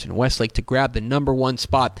leapfrog Austin Westlake to grab the number 1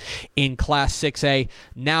 spot in Class 6A,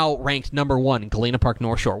 now ranked number 1 in Galena Park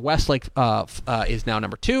North Shore. Westlake is now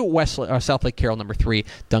number 2, South Lake Carroll number 3,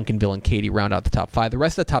 Duncanville and Katy round out the top 5. The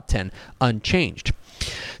rest of the top 10 unchanged.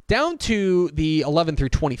 Down to the 11 through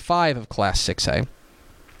 25 of Class 6A,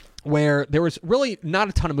 where there was really not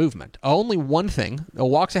a ton of movement. Only one thing.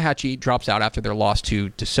 Waxahachie drops out after their loss to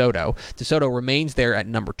DeSoto. DeSoto remains there at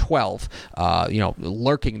number 12,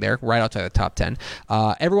 lurking there right outside the top 10.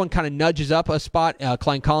 Everyone kind of nudges up a spot.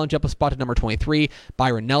 Klein College up a spot to number 23.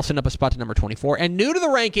 Byron Nelson up a spot to number 24. And new to the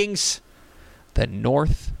rankings, the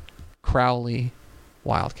North Crowley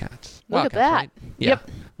Wildcats. Look at that. Right? Yeah.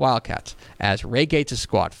 Yep. Wildcats. As Ray Gates'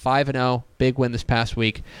 squad, 5-0, big win this past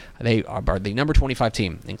week. They are the number 25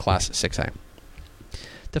 team in Class 6A.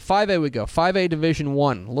 To 5A we go. 5A Division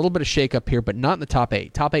 1. A little bit of shakeup here, but not in the top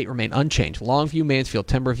 8. Top 8 remain unchanged. Longview, Mansfield,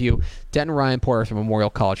 Timberview, Denton, Ryan, Port Arthur Memorial,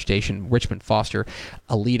 College Station, Richmond, Foster,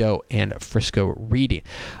 Aledo, and Frisco Reedy.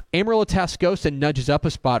 Amarillo Tascosa nudges up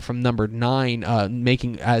a spot from number 9,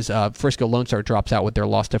 making as Frisco Lone Star drops out with their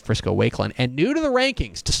loss to Frisco Wakeland. And new to the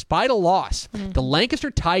rankings, despite a loss, the Lancaster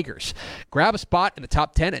Tigers grab a spot in the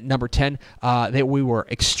top 10 at number 10. We were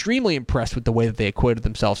extremely impressed with the way that they acquitted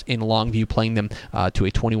themselves in Longview, playing them to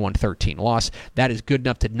a 21-13 loss. That is good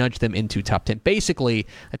enough to nudge them into top 10. Basically,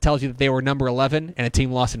 it tells you that they were number 11 and a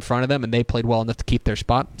team lost in front of them, and they played well enough to keep their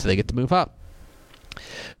spot, so they get to move up.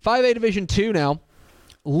 5A Division 2 now.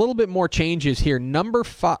 A little bit more changes here. Number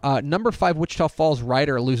 5 Wichita Falls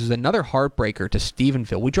Rider loses another heartbreaker to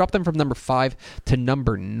Stephenville. We dropped them from number 5 to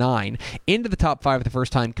number 9. Into the top 5 for the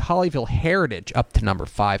first time, Colleyville Heritage up to number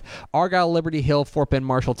 5. Argyle, Liberty Hill, Fort Bend,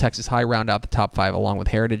 Marshall, Texas High round out the top 5 along with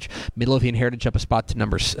Heritage. Midlothian Heritage up a spot to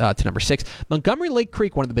number 6. Montgomery Lake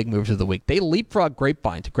Creek, one of the big moves of the week. They leapfrog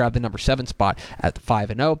Grapevine to grab the number 7 spot at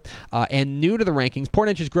 5-0. And new to the rankings, Port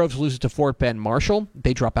Neches Groves loses to Fort Bend, Marshall.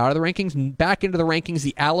 They drop out of the rankings. Back into the rankings,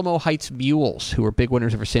 the Alamo Heights Mules, who were big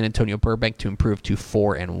winners over San Antonio Burbank, to improve to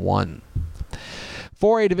 4-1.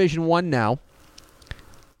 4A Division 1 now.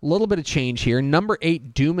 A little bit of change here. Number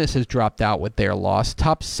 8, Dumas has dropped out with their loss.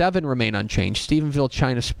 Top 7 remain unchanged. Stephenville,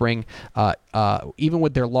 China Spring, even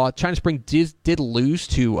with their loss, China Spring did lose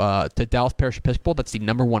to Dallas Parish Episcopal. That's the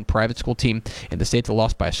number 1 private school team in the state that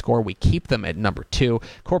lost by a score. We keep them at number 2.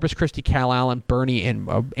 Corpus Christi, Cal Allen, Bernie, and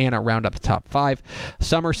Anna round up the top 5.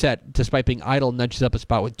 Somerset, despite being idle, nudges up a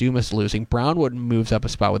spot with Dumas losing. Brownwood moves up a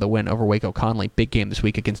spot with a win over Waco Conley. Big game this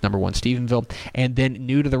week against number 1 Stephenville. And then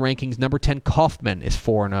new to the rankings, number 10 Kaufman is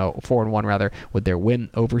 4-1 with their win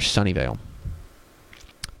over Sunnyvale.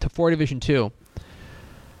 To 4 Division 2.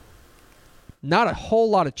 Not a whole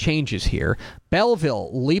lot of changes here.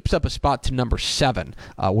 Belleville leaps up a spot to number 7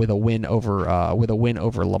 with a win over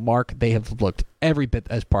Lamarck. They have looked every bit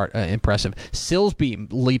as impressive. Silsbee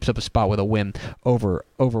leaps up a spot with a win over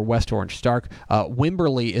West Orange Stark.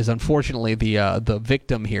 Wimberley is unfortunately the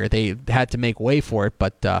victim here. They had to make way for it,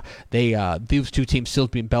 but these two teams,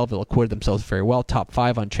 Silsbee and Belleville, acquitted themselves very well. Top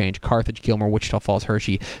 5 unchanged: Carthage, Gilmore, Wichita Falls,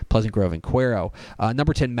 Hershey, Pleasant Grove, and Cuero.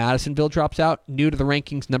 Number 10 Madisonville drops out. New to the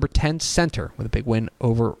rankings, number 10 Center with a big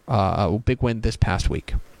win this past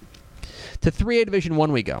week. To 3A Division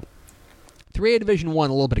 1 we go. 3A Division 1,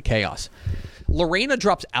 a little bit of chaos. Lorena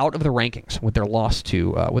drops out of the rankings with their loss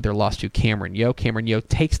to Cameron Yo. Cameron Yo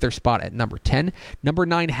takes their spot at number 10. Number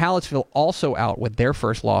 9, Hallettsville also out with their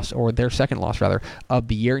second loss of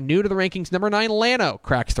the year. New to the rankings, number 9, Llano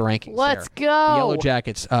cracks the rankings. Let's go. go. The Yellow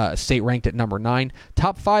Jackets state ranked at number 9.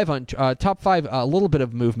 Top 5, a little bit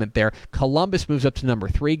of movement there. Columbus moves up to number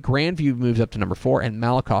 3. Grandview moves up to number 4, and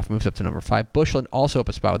Malakoff moves up to number 5. Bushland also up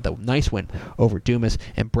a spot with a nice win over Dumas,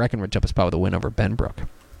 and Breckenridge up a spot with a win over Benbrook.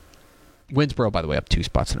 Winsboro, by the way, up 2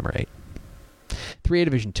 spots to number 8. 3A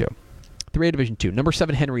Division 2. 3A Division 2. Number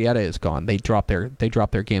 7, Henrietta is gone. They dropped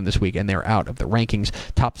their game this week, and they're out of the rankings.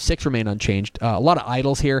 Top 6 remain unchanged. A lot of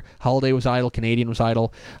idols here. Holiday was idle. Canadian was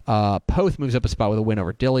idle. Poth moves up a spot with a win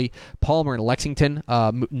over Dilley. Palmer and Lexington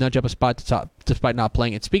nudge up a spot despite not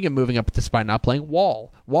playing. And speaking of moving up despite not playing, Wall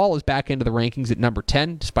is back into the rankings at number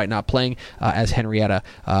 10 despite not playing as Henrietta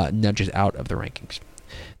nudges out of the rankings.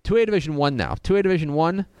 2A Division 1 now. 2A Division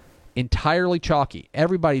 1. Entirely chalky.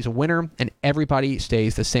 Everybody's a winner, and everybody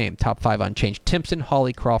stays the same. Top 5 unchanged. Timpson,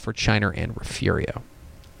 Hawley, Crawford, Shiner, and Refugio.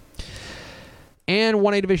 And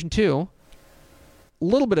 1A Division 2, a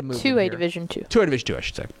little bit of movement 2A here. Division 2. 2A Division 2, I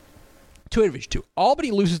should say. 2A Division 2. Albany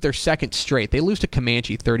loses their second straight. They lose to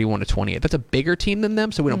Comanche 31-28. That's a bigger team than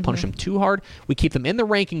them, so we don't punish them too hard. We keep them in the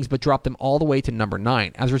rankings, but drop them all the way to number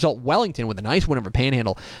 9. As a result, Wellington, with a nice win over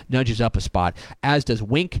Panhandle, nudges up a spot, as does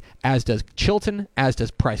Wink, as does Chilton, as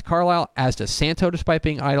does Price Carlisle, as does Santo despite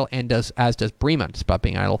being idle, and as does Bremen despite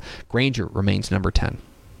being idle. Granger remains number 10.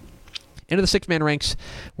 Into the 6-man ranks,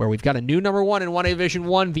 where we've got a new number 1 in 1A Division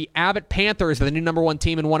 1. The Abbott Panthers are the new number 1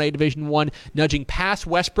 team in 1A Division 1, nudging past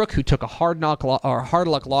Westbrook, who took a hard luck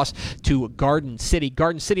loss to Garden City.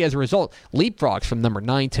 Garden City, as a result, leapfrogs from number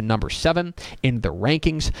 9 to number 7 in the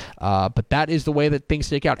rankings. But that is the way that things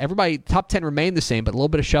stake out. Everybody, top 10 remain the same, but a little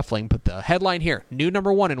bit of shuffling. But the headline here, new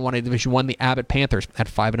number 1 in 1A Division 1, the Abbott Panthers at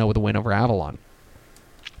 5-0 with a win over Avalon.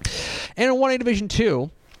 And in 1A Division 2,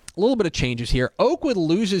 a little bit of changes here. Oakwood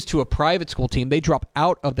loses to a private school team. They crash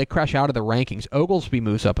out of the rankings. Oglesby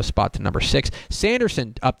moves up a spot to number 6.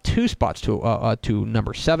 Sanderson up 2 spots to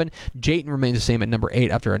number 7. Jayton remains the same at number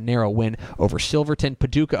 8 after a narrow win over Silverton.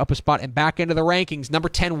 Paducah up a spot and back into the rankings. Number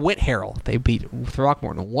 10, Whit Harrell. They beat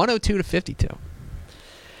Throckmorton 102-52.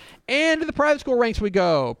 And to the private school ranks we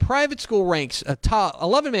go. Private school ranks, top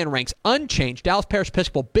 11-man ranks, unchanged. Dallas Parish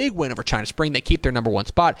Episcopal, big win over China Spring. They keep their number 1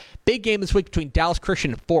 spot. Big game this week between Dallas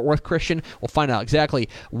Christian and Fort Worth Christian. We'll find out exactly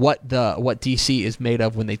what DC is made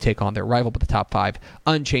of when they take on their rival, but the top 5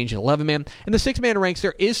 unchanged in 11-man. In the 6-man ranks,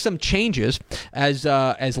 there is some changes as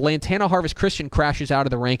Lantana Harvest Christian crashes out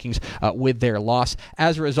of the rankings with their loss.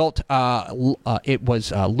 As a result, it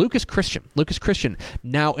was Lucas Christian. Lucas Christian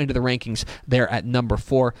now into the rankings. They're at number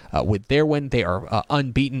 4. With their win, they are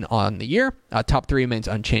unbeaten on the year. Top 3 remains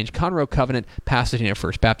unchanged. Conroe Covenant, Pasadena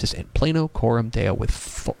First Baptist, and Plano Coram Deo with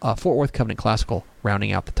Fort Worth Covenant Classical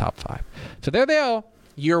rounding out the top 5. So there they are.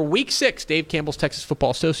 Your Week 6 Dave Campbell's Texas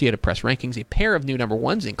Football Associated Press rankings. A pair of new number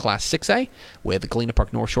 1s in Class 6A, with Galena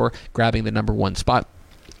Park North Shore grabbing the number 1 spot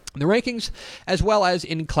in the rankings, as well as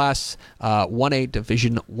in Class 1A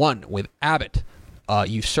Division 1 with Abbott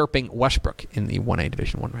usurping Westbrook in the 1A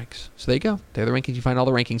Division 1 ranks. So there you go. They're the rankings. You find all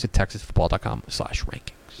the rankings at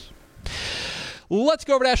texasfootball.com/rankings. Let's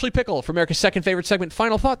go over to Ashley Pickle for America's second favorite segment.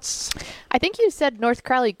 Final thoughts. I think you said North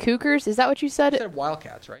Crowley Cougars. Is that what you said? You said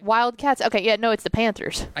Wildcats, right? Wildcats. Okay, yeah, no, it's the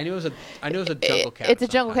Panthers. I knew it was a jungle cat. It's a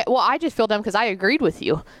jungle cat. Well, I just feel dumb because I agreed with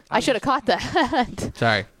you. I should have caught that.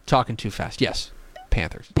 Sorry, talking too fast. Yes,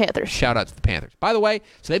 Panthers. Panthers. Shout out to the Panthers. By the way,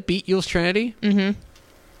 so they beat Yules Trinity. Mm-hmm.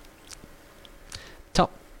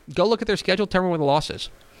 Go look at their schedule, tell me where the loss is.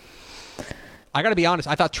 I got to be honest.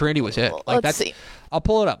 I thought Trinity was it. Let's see. I'll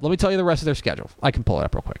pull it up. Let me tell you the rest of their schedule. I can pull it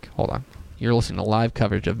up real quick. Hold on. You're listening to live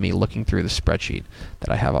coverage of me looking through the spreadsheet that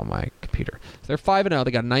I have on my computer. So they're 5-0.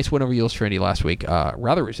 They got a nice win over Yules Trinity last week.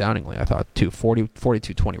 Rather resoundingly, I thought, too.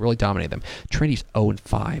 42-20. Really dominated them. Trinity's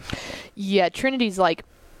 0-5. Yeah, Trinity's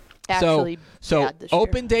actually bad this year.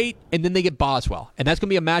 Open date, and then they get Boswell. And that's going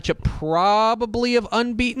to be a matchup probably of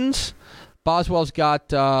unbeatens. Boswell's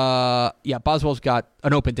got an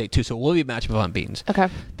open date too, so it will be a matchup of unbeatens. Okay.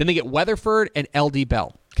 Then they get Weatherford and LD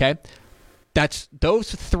Bell. Okay. That's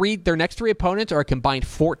those 3. Their next 3 opponents are a combined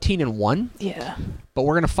 14-1. Yeah. But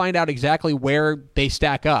we're going to find out exactly where they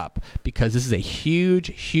stack up because this is a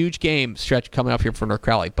huge game stretch coming up here for North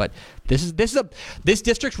Crowley. But this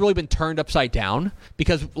district's really been turned upside down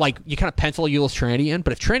because you kind of pencil Yules Trinity in,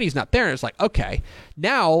 but if Trinity's not there, it's okay,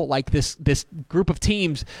 now this group of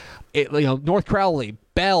teams, North Crowley,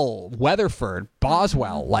 Bell, Weatherford,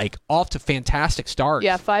 Boswell, like off to fantastic starts.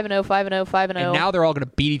 Yeah, 5-0, 5-0, 5-0. And now they're all going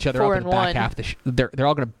to beat each other up in the back 4-1. half. They're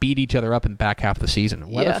all going to beat each other up in the back half of the season.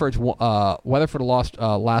 Yeah. Weatherford lost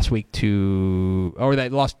last week they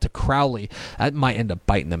lost to Crowley. That might end up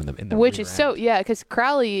biting them in the Which rear is so, end. yeah, because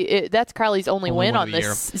Crowley, that's Crowley's only win one on of the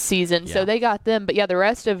this season. Yeah. So they got them. But yeah, the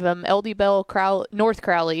rest of them, LD Bell, North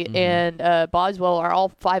Crowley, and Boswell are all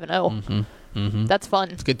 5-0. That's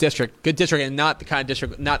fun. It's a good district, and not the kind of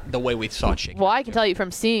district, not the way we saw it shake. Well, I can tell you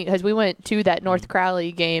from seeing, because we went to that North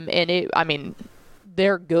Crowley game, and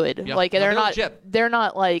they're good. Yep. Like No, they're they're not. legit. They're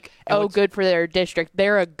not like And good for their district.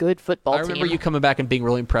 They're a good football I remember team. you coming back and being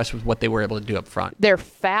really impressed with what they were able to do up front. They're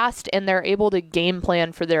fast and they're able to game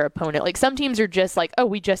plan for their opponent. Like some teams are just like, oh,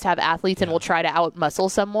 we just have athletes and we'll try to outmuscle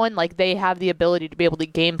someone. Like they have the ability to be able to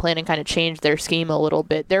game plan and kind of change their scheme a little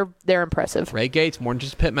bit. They're impressive. Ray Gates, more than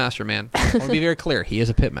just a pitmaster, man. I want to be very clear. He is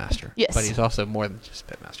a pitmaster. Yes. But he's also more than just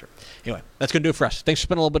a pitmaster. Anyway, that's going to do it for us. Thanks for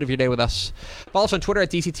spending a little bit of your day with us. Follow us on Twitter at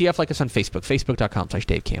DCTF. Like us on Facebook,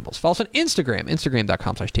 facebook.com/Dave Campbell's. Follow us on Instagram,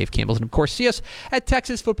 instagram.com/Dave Campbell's. And, of course, see us at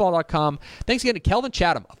texasfootball.com. Thanks again to Kelvin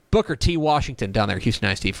Chatham of Booker T. Washington down there at Houston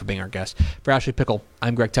ISD for being our guest. For Ashley Pickle,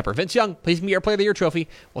 I'm Greg Tepper. Vince Young, please meet our Player of the Year trophy.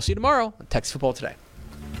 We'll see you tomorrow on Texas Football Today.